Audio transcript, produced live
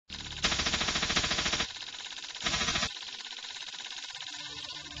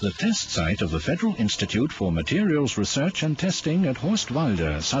the test site of the Federal Institute for Materials Research and Testing at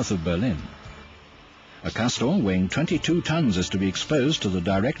Horstwalde, south of Berlin. A castor weighing 22 tons is to be exposed to the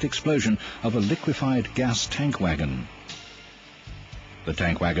direct explosion of a liquefied gas tank wagon. The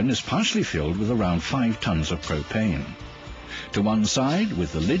tank wagon is partially filled with around 5 tons of propane. To one side,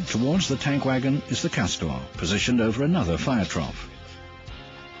 with the lid towards the tank wagon, is the castor, positioned over another fire trough.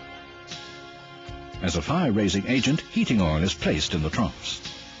 As a fire-raising agent, heating oil is placed in the troughs.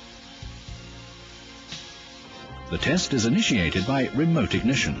 The test is initiated by remote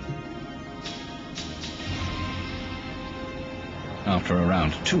ignition. After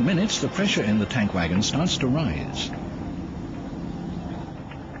around 2 minutes, the pressure in the tank wagon starts to rise.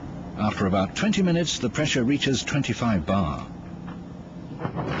 After about 20 minutes, the pressure reaches 25 bar.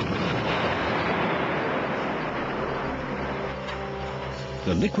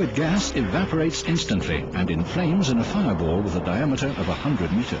 The liquid gas evaporates instantly and inflames in a fireball with a diameter of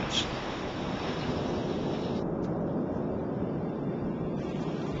 100 meters.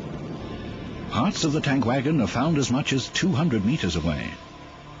 Parts of the tank wagon are found as much as 200 meters away.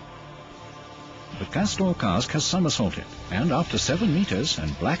 The castor cask has somersaulted, and after 7 meters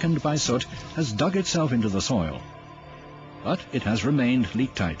and blackened by soot, has dug itself into the soil. But it has remained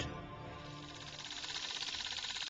leak-tight.